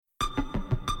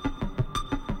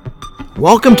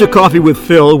Welcome to Coffee with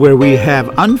Phil, where we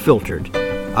have unfiltered,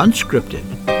 unscripted,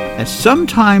 and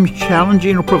sometimes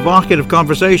challenging or provocative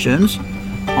conversations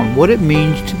on what it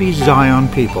means to be Zion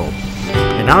people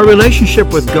and our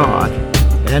relationship with God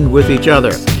and with each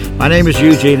other. My name is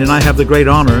Eugene, and I have the great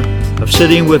honor of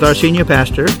sitting with our senior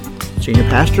pastor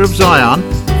of Zion,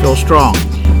 Phil Strong,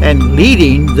 and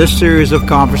leading this series of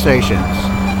conversations.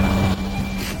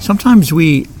 Sometimes do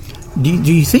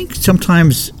you think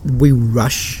sometimes we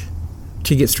rush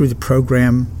to get through the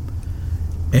program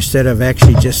instead of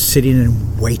actually just sitting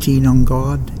and waiting on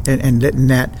God and letting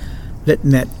that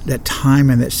time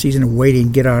and that season of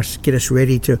waiting get us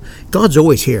ready to? God's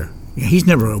always here. He's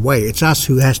never away. It's us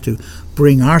who has to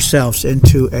bring ourselves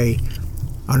into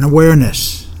an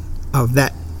awareness of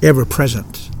that ever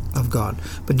present of God.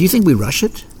 But do you think we rush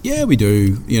it? Yeah, we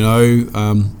do.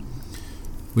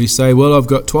 We say, well, I've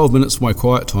got 12 minutes for my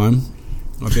quiet time.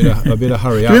 I better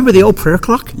hurry up. Remember the old prayer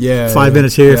clock? Yeah. 5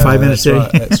 minutes here, 5 minutes there.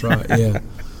 That's right, yeah.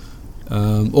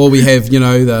 Or we have,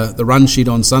 the run sheet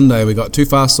on Sunday. We got 2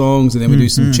 fast songs, and then we do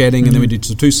some chatting, and then we do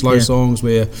 2 slow songs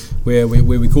where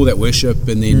we call that worship,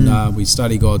 and then we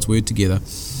study God's Word together.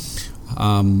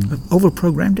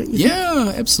 Over-programmed it?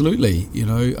 Yeah, absolutely.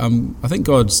 I think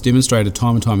God's demonstrated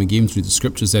time and time again through the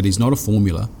Scriptures that He's not a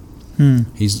formula.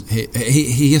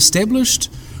 He established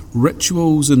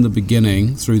rituals in the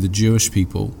beginning through the Jewish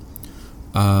people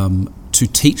to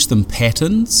teach them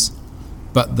patterns,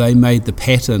 but they made the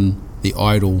pattern the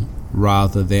idol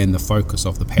rather than the focus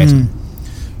of the pattern.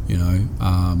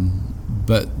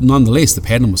 But nonetheless, the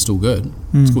pattern was still good.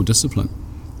 It's called discipline.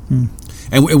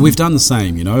 And we've done the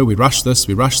same. We rush this,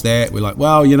 we rush that. We're like,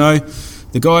 well,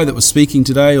 the guy that was speaking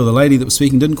today or the lady that was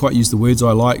speaking didn't quite use the words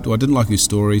I liked, or I didn't like his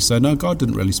story, so no, God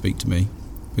didn't really speak to me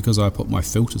because I put my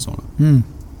filters on it.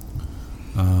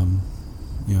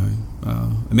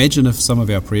 Imagine if some of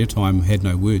our prayer time had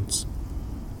no words.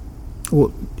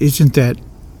 Well, isn't that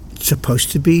supposed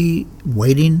to be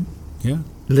waiting,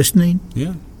 listening,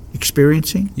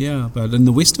 experiencing? Yeah, but in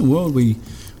the Western world,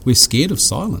 we're scared of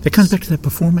silence. It comes back to that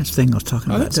performance thing I was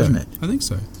talking about, doesn't it? I think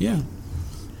so, yeah.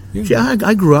 See,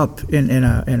 I grew up in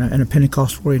a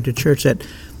Pentecostal-oriented church that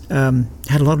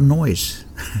had a lot of noise.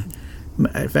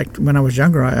 In fact, when I was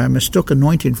younger, I mistook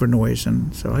anointing for noise,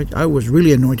 and so I was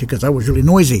really anointed because I was really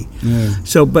noisy. Yeah.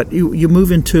 So, but you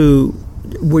move into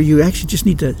where you actually just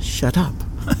need to shut up,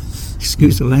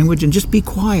 excuse the language, and just be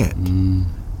quiet.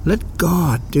 Let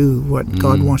God do what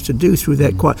God wants to do through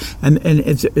that quiet, and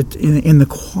it's in the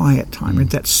quiet time, in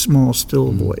that small,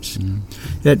 still voice.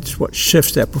 That's what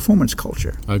shifts that performance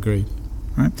culture. I agree.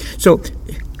 Right. So,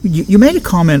 you made a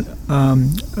comment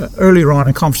earlier on in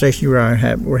a conversation you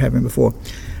were having before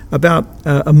about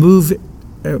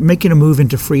making a move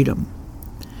into freedom,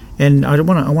 and I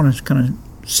want to kind of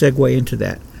segue into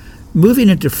that. Moving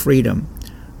into freedom.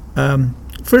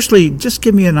 Firstly, just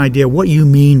give me an idea what you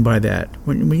mean by that.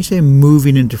 When you say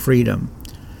moving into freedom,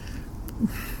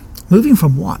 moving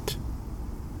from what?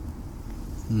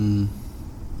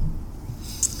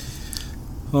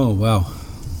 Oh, wow.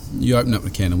 You open up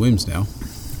a can of worms now,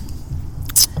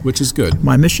 which is good.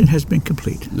 My mission has been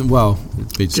complete. Well,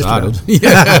 it's been started.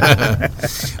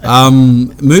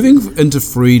 Moving into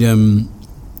freedom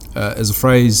is a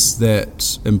phrase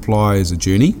that implies a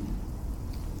journey.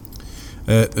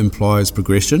 It implies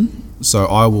progression. So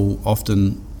I will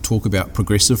often talk about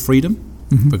progressive freedom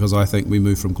because I think we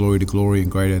move from glory to glory and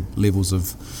greater levels of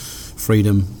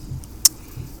freedom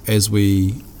as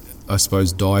we, I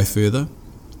suppose, die further.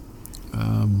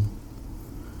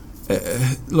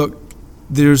 Look,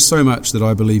 there is so much that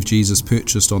I believe Jesus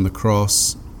purchased on the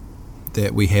cross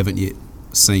that we haven't yet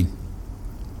seen.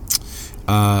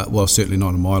 Well, certainly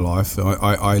not in my life.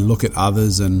 I look at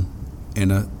others and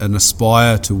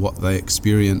aspire to what they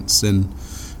experience and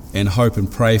hope and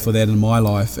pray for that in my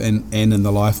life and in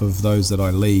the life of those that I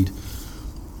lead.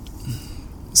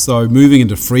 So moving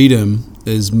into freedom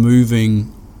is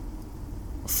moving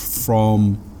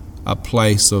from a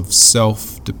place of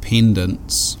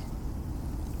self-dependence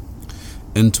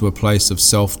into a place of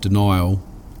self-denial,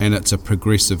 and it's a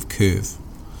progressive curve.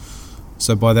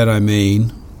 So by that I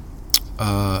mean,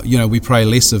 we pray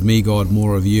less of me, God,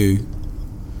 more of you.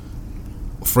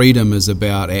 Freedom is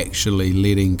about actually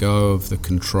letting go of the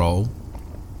control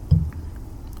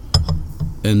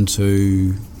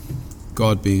into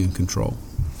God being in control.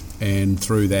 And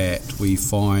through that we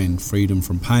find freedom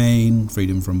from pain,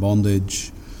 freedom from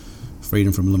bondage,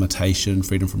 freedom from limitation,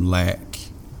 freedom from lack,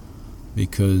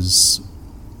 because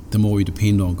the more we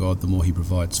depend on God, the more He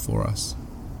provides for us.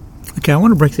 Okay, I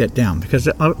want to break that down because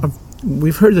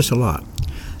we've heard this a lot.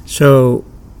 So,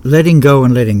 letting go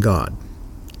and letting God.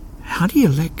 How do you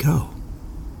let go?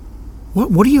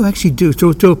 What do you actually do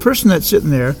to a person that's sitting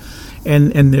there,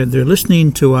 and they're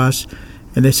listening to us,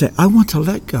 and they say, I want to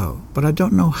let go, but I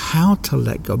don't know how to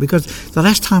let go, because the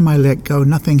last time I let go,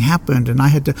 nothing happened, and I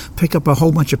had to pick up a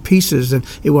whole bunch of pieces, and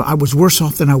I was worse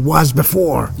off than I was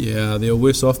before. Yeah, they're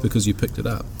worse off because you picked it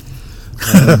up.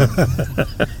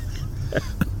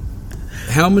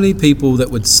 How many people that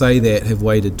would say that have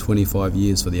waited 25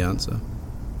 years for the answer?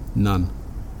 None.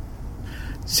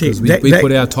 See, Because we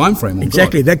put our time frame on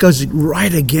exactly. God. That goes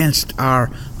right against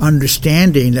our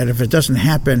understanding that if it doesn't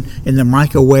happen in the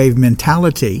microwave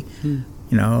mentality,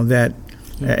 that.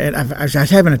 And I was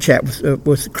having a chat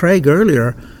with Craig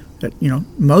earlier that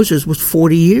Moses was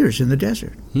 40 years in the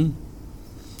desert.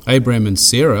 Abraham and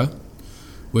Sarah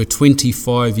were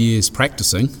 25 years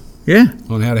practicing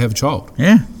on how to have a child.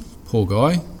 Yeah. Poor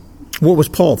guy. What was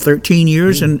Paul, 13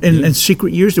 years in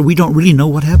secret years that we don't really know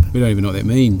what happened? We don't even know what that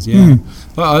means, yeah.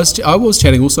 Well, I was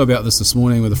chatting also about this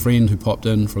morning with a friend who popped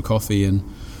in for a coffee, and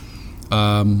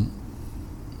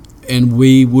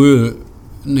we were,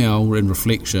 now we're in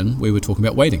reflection, we were talking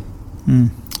about waiting.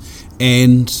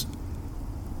 And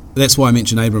that's why I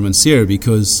mentioned Abraham and Sarah,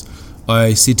 because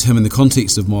I said to him in the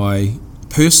context of my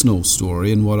personal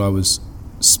story and what I was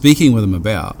speaking with him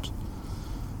about,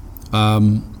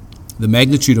 the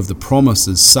magnitude of the promise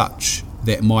is such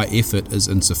that my effort is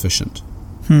insufficient.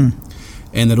 And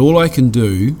that all I can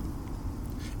do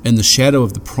in the shadow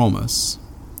of the promise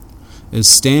is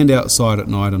stand outside at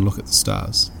night and look at the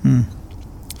stars.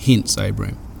 Hence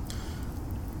Abraham.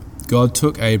 God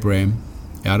took Abraham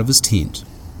out of his tent,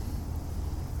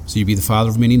 so you'll be the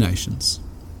father of many nations.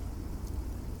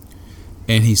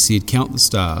 And he said, count the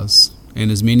stars, and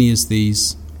as many as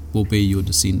these will be your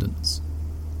descendants.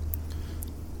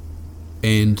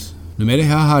 And no matter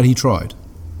how hard he tried,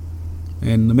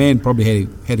 and the man probably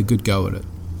had a good go at it,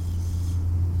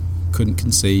 couldn't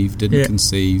conceive, didn't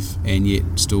conceive, and yet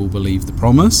still believed the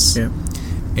promise,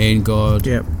 and God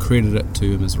credited it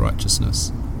to him as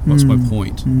righteousness. What's my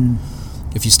point?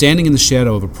 If you're standing in the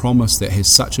shadow of a promise that has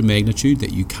such a magnitude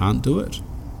that you can't do it,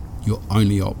 your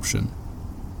only option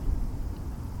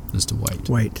is to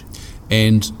wait.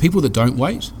 And people that don't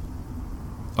wait,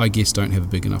 I guess, don't have a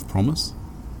big enough promise.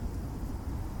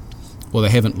 Or they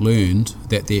haven't learned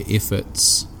that their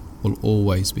efforts will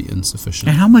always be insufficient.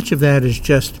 And how much of that is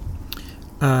just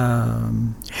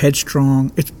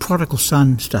headstrong? It's prodigal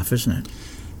son stuff, isn't it?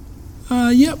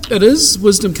 Yep, it is.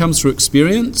 Wisdom comes through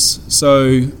experience.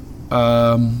 So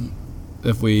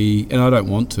if we, and I don't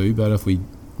want to, but if we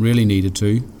really needed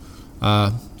to,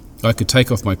 I could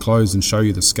take off my clothes and show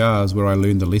you the scars where I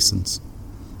learned the lessons,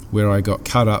 where I got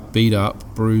cut up, beat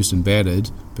up, bruised and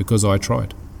battered because I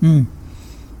tried.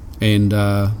 And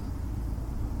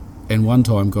one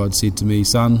time God said to me,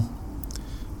 son,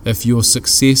 if your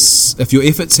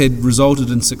efforts had resulted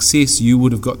in success, you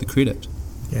would have got the credit.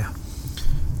 Yeah.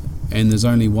 And there's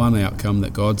only one outcome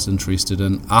that God's interested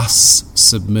in us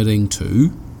submitting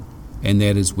to, and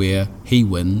that is where he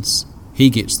wins. He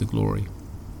gets the glory.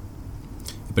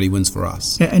 But he wins for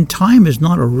us. Yeah, and time is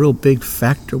not a real big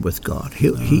factor with God.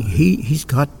 He's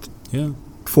got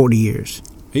 40 years.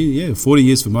 40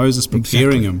 years for Moses,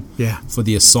 preparing him for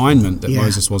the assignment that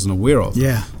Moses wasn't aware of.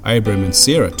 Abraham and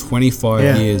Sarah,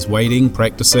 25 years waiting,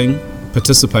 practicing,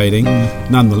 participating,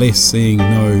 nonetheless seeing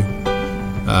no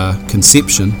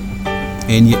conception,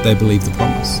 and yet they believe the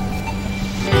promise.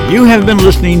 You have been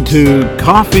listening to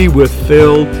Coffee with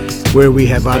Phil, where we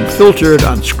have unfiltered,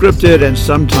 unscripted, and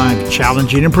sometimes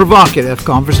challenging and provocative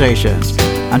conversations.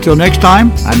 Until next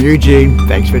time, I'm Eugene.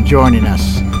 Thanks for joining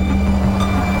us.